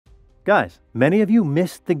Guys, many of you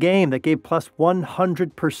missed the game that gave plus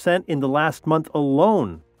 100% in the last month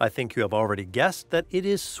alone. I think you have already guessed that it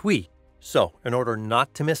is SUI. So, in order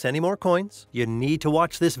not to miss any more coins, you need to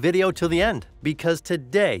watch this video till the end, because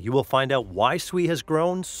today you will find out why SUI has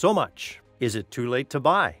grown so much. Is it too late to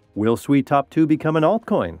buy? Will SUI Top 2 become an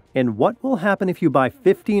altcoin? And what will happen if you buy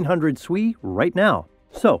 1,500 SUI right now?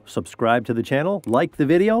 So, subscribe to the channel, like the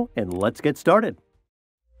video, and let's get started.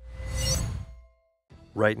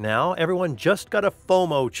 Right now, everyone just got a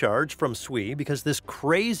FOMO charge from SUI because this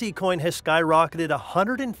crazy coin has skyrocketed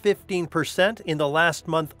 115% in the last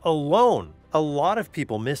month alone. A lot of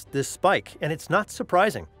people missed this spike, and it's not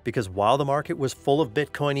surprising because while the market was full of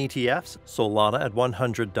Bitcoin ETFs, Solana at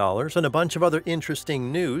 $100, and a bunch of other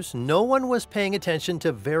interesting news, no one was paying attention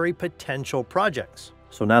to very potential projects.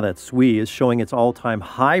 So now that SUI is showing its all-time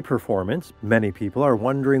high performance, many people are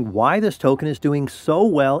wondering why this token is doing so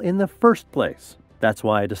well in the first place. That's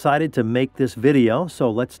why I decided to make this video,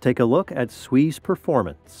 so let's take a look at SUI's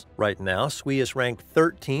performance. Right now, SUI is ranked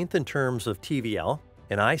 13th in terms of TVL,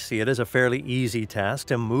 and I see it as a fairly easy task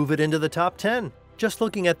to move it into the top 10. Just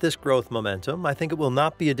looking at this growth momentum, I think it will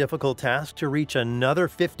not be a difficult task to reach another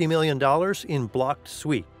 $50 million in blocked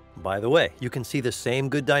SUI. By the way, you can see the same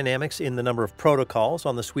good dynamics in the number of protocols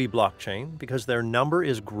on the SUI blockchain because their number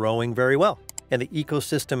is growing very well. And the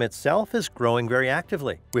ecosystem itself is growing very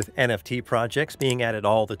actively, with NFT projects being added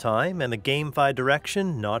all the time and the GameFi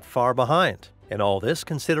direction not far behind. And all this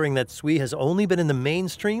considering that SUI has only been in the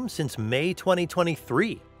mainstream since May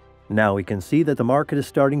 2023. Now we can see that the market is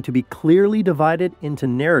starting to be clearly divided into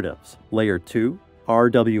narratives: Layer 2,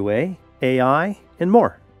 RWA, AI, and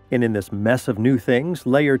more. And in this mess of new things,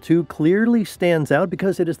 Layer 2 clearly stands out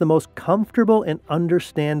because it is the most comfortable and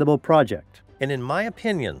understandable project. And in my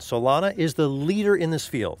opinion, Solana is the leader in this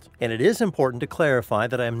field. And it is important to clarify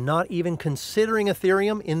that I am not even considering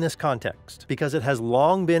Ethereum in this context, because it has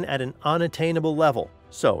long been at an unattainable level.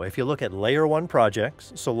 So if you look at Layer 1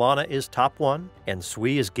 projects, Solana is top 1, and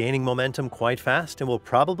SUI is gaining momentum quite fast and will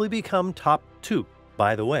probably become top 2.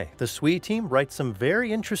 By the way, the SUI team writes some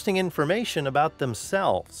very interesting information about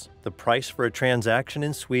themselves. The price for a transaction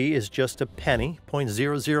in SUI is just a penny,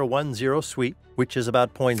 0.0010 SUI, which is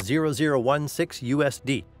about 0.0016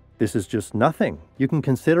 USD. This is just nothing. You can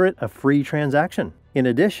consider it a free transaction. In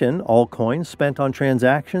addition, all coins spent on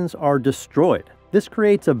transactions are destroyed. This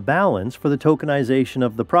creates a balance for the tokenization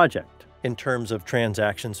of the project. In terms of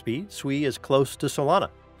transaction speed, SUI is close to Solana.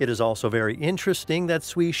 It is also very interesting that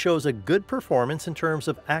SUI shows a good performance in terms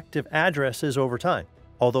of active addresses over time,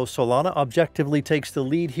 although Solana objectively takes the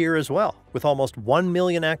lead here as well, with almost 1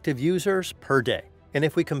 million active users per day. And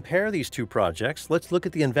if we compare these two projects, let's look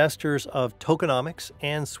at the investors of tokenomics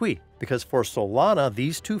and SUI, because for Solana,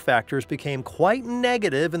 these two factors became quite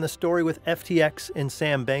negative in the story with FTX and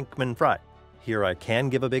Sam Bankman-Fried. Here I can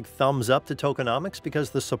give a big thumbs up to tokenomics because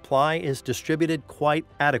the supply is distributed quite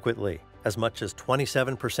adequately. As much as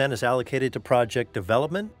 27% is allocated to project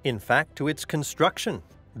development, in fact to its construction.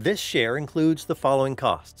 This share includes the following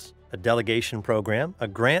costs: a delegation program, a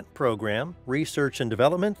grant program, research and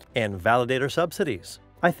development, and validator subsidies.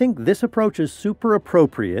 I think this approach is super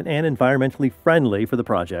appropriate and environmentally friendly for the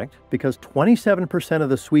project because 27% of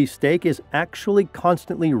the SUI stake is actually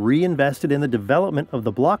constantly reinvested in the development of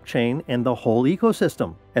the blockchain and the whole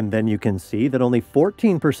ecosystem. And then you can see that only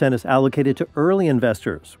 14% is allocated to early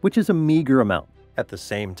investors, which is a meager amount. At the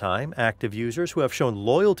same time, active users who have shown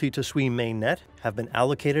loyalty to SUI mainnet have been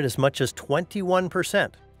allocated as much as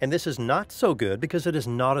 21%. And this is not so good because it is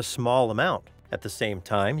not a small amount. At the same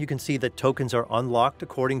time, you can see that tokens are unlocked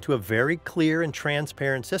according to a very clear and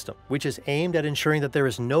transparent system, which is aimed at ensuring that there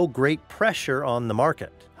is no great pressure on the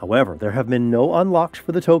market. However, there have been no unlocks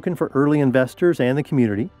for the token for early investors and the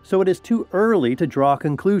community, so it is too early to draw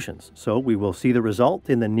conclusions, so we will see the result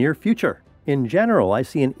in the near future. In general, I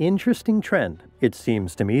see an interesting trend. It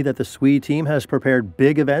seems to me that the SUI team has prepared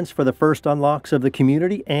big events for the first unlocks of the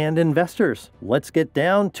community and investors. Let's get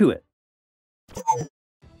down to it.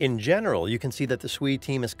 In general, you can see that the SUI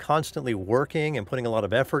team is constantly working and putting a lot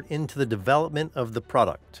of effort into the development of the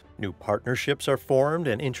product. New partnerships are formed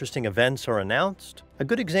and interesting events are announced. A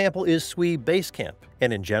good example is SUI Basecamp,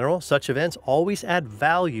 and in general, such events always add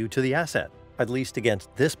value to the asset. At least against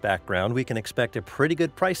this background, we can expect a pretty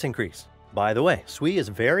good price increase. By the way, SUI is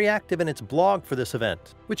very active in its blog for this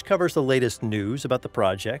event, which covers the latest news about the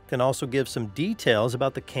project and also gives some details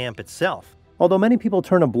about the camp itself. Although many people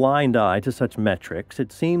turn a blind eye to such metrics,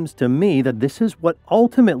 it seems to me that this is what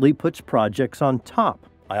ultimately puts projects on top.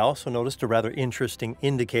 I also noticed a rather interesting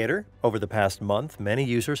indicator. Over the past month, many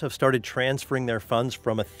users have started transferring their funds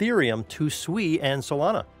from Ethereum to SUI and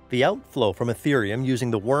Solana. The outflow from Ethereum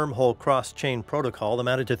using the wormhole cross-chain protocol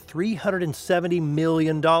amounted to $370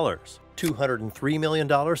 million, $203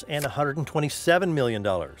 million, and $127 million,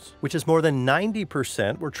 which is more than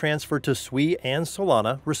 90% were transferred to SUI and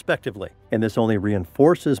Solana, respectively. And this only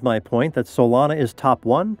reinforces my point that Solana is top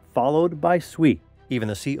one, followed by SUI. Even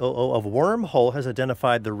the COO of Wormhole has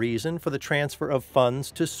identified the reason for the transfer of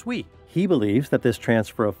funds to SUI. He believes that this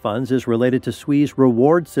transfer of funds is related to SUI's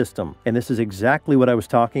reward system, and this is exactly what I was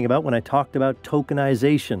talking about when I talked about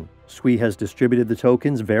tokenization. SUI has distributed the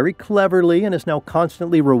tokens very cleverly and is now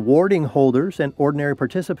constantly rewarding holders and ordinary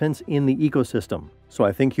participants in the ecosystem. So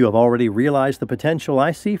I think you have already realized the potential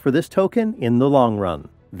I see for this token in the long run.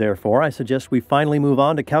 Therefore, I suggest we finally move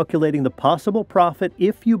on to calculating the possible profit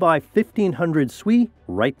if you buy 1,500 SUI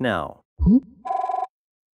right now.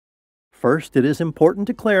 First, it is important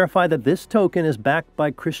to clarify that this token is backed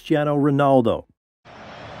by Cristiano Ronaldo.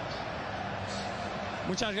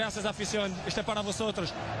 Muchas gracias, afición. Este para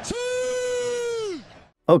vosotros.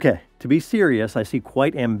 Okay, to be serious, I see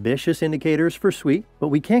quite ambitious indicators for SUI, but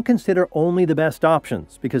we can't consider only the best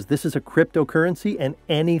options because this is a cryptocurrency and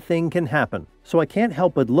anything can happen. So I can't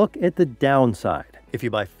help but look at the downside. If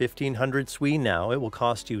you buy 1,500 SUI now, it will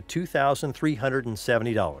cost you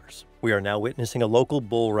 $2,370. We are now witnessing a local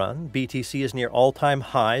bull run. BTC is near all-time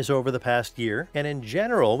highs over the past year, and in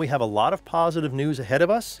general, we have a lot of positive news ahead of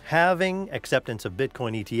us, halving, acceptance of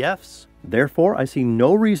Bitcoin ETFs. Therefore, I see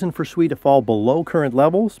no reason for SUI to fall below current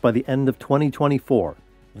levels by the end of 2024.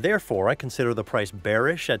 Therefore, I consider the price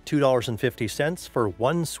bearish at $2.50 for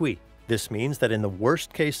one SUI. This means that in the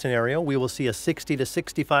worst-case scenario, we will see a 60 to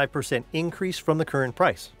 65% increase from the current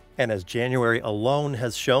price. And as January alone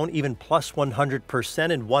has shown, even plus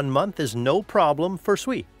 100% in 1 month is no problem for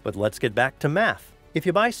SUI. But let's get back to math. If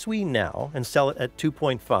you buy SUI now and sell it at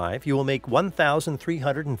 2.5, you will make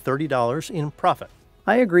 $1,330 in profit.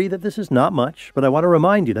 I agree that this is not much, but I want to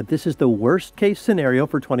remind you that this is the worst-case scenario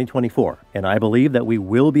for 2024, and I believe that we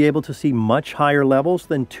will be able to see much higher levels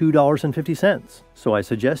than $2.50. So I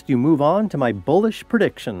suggest you move on to my bullish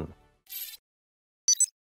prediction.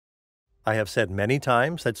 I have said many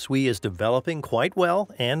times that SUI is developing quite well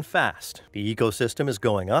and fast. The ecosystem is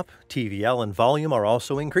going up, TVL and volume are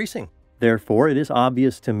also increasing. Therefore, it is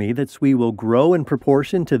obvious to me that SUI will grow in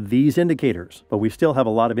proportion to these indicators, but we still have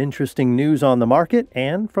a lot of interesting news on the market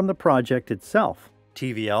and from the project itself.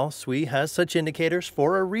 TVL SUI has such indicators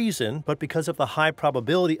for a reason, but because of the high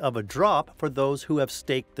probability of a drop for those who have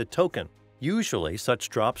staked the token. Usually, such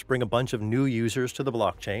drops bring a bunch of new users to the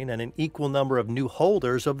blockchain and an equal number of new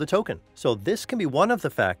holders of the token. So this can be one of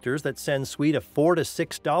the factors that sends SUI to $4 to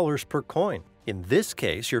 $6 per coin. In this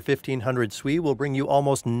case, your 1,500 SUI will bring you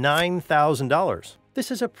almost $9,000.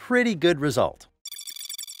 This is a pretty good result.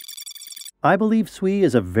 I believe SUI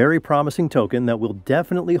is a very promising token that will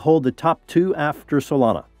definitely hold the top two after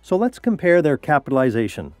Solana. So let's compare their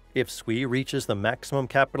capitalization. If SUI reaches the maximum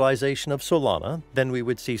capitalization of Solana, then we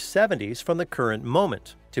would see 70s from the current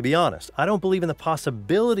moment. To be honest, I don't believe in the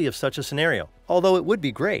possibility of such a scenario, although it would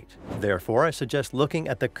be great. Therefore, I suggest looking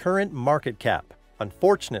at the current market cap.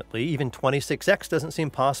 Unfortunately, even 26x doesn't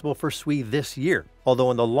seem possible for SUI this year,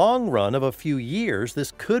 although in the long run of a few years,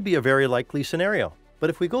 this could be a very likely scenario.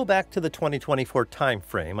 But if we go back to the 2024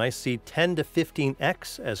 timeframe, I see 10 to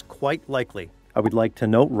 15x as quite likely. I would like to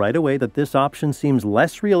note right away that this option seems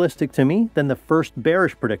less realistic to me than the first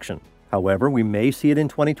bearish prediction. However, we may see it in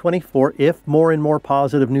 2024 if more and more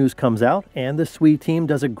positive news comes out and the SUI team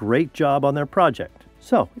does a great job on their project.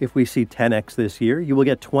 So, if we see 10x this year, you will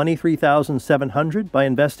get $23,700 by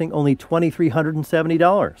investing only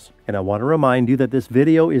 $2,370. And I want to remind you that this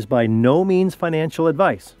video is by no means financial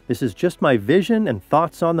advice. This is just my vision and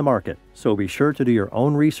thoughts on the market. So be sure to do your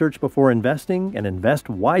own research before investing and invest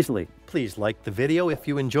wisely. Please like the video if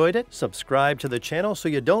you enjoyed it, subscribe to the channel so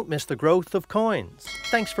you don't miss the growth of coins.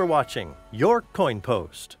 Thanks for watching. Your Coin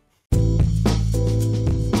Post.